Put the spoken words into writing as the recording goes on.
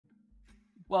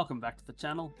Welcome back to the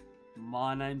channel.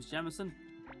 My name's Jamison,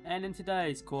 and in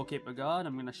today's Core Keeper Guide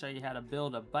I'm going to show you how to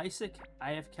build a basic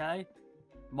AFK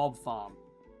mob farm.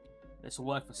 This will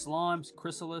work for slimes,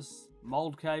 chrysalis,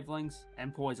 mold cavelings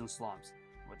and poison slimes.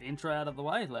 With the intro out of the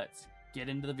way, let's get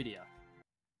into the video.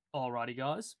 Alrighty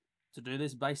guys, to do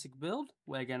this basic build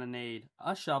we're going to need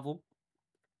a shovel,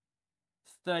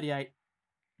 38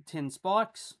 tin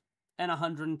spikes and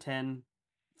 110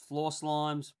 floor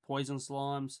slimes, poison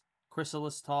slimes,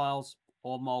 chrysalis tiles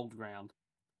or mold ground.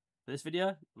 For this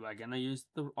video we're going to use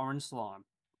the orange slime,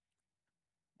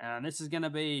 and this is going to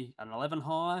be an 11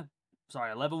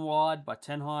 wide by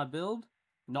 10 high build,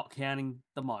 not counting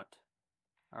the moat.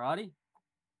 Alrighty,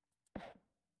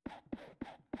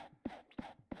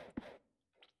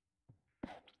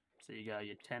 so you go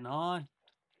your 10 high,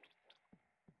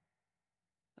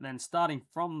 and then starting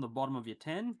from the bottom of your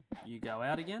 10 you go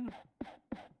out again.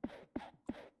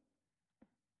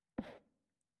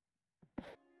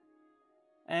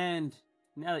 And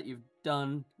now that you've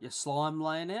done your slime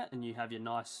laying out and you have your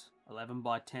nice 11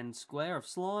 by 10 square of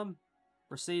slime,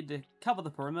 proceed to cover the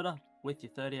perimeter with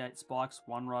your 38 spikes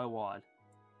one row wide.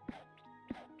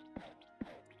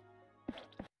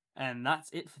 And that's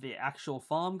it for the actual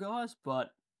farm guys,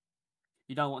 but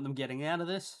you don't want them getting out of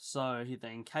this, so either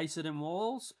encase it in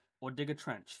walls or dig a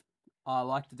trench. I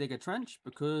like to dig a trench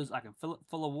because I can fill it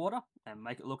full of water and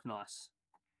make it look nice.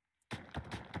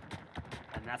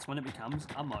 And that's when it becomes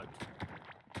a moat.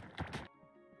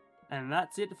 And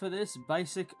that's it for this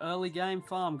basic early game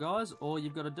farm guys. All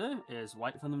you've got to do is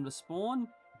wait for them to spawn,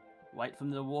 wait for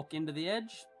them to walk into the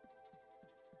edge,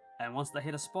 and once they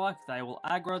hit a spike they will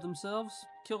aggro themselves,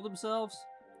 kill themselves.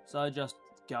 So just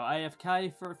go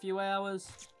AFK for a few hours,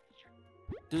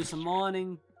 do some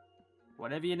mining,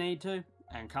 whatever you need to,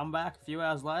 and come back a few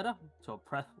hours later to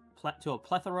a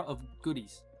plethora of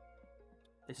goodies.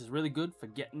 This is really good for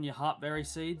getting your heartberry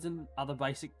seeds and other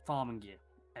basic farming gear.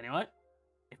 Anyway,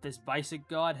 if this basic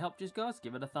guide helped you guys,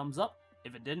 give it a thumbs up.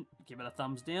 If it didn't, give it a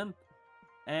thumbs down.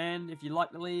 And if you'd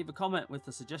like to leave a comment with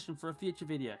a suggestion for a future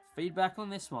video, feedback on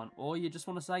this one, or you just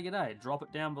want to say g'day, drop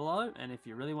it down below. And if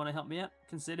you really want to help me out,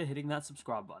 consider hitting that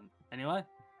subscribe button. Anyway,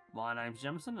 my name's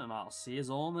Jamison, and I'll see you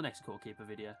all in the next Core Keeper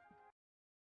video.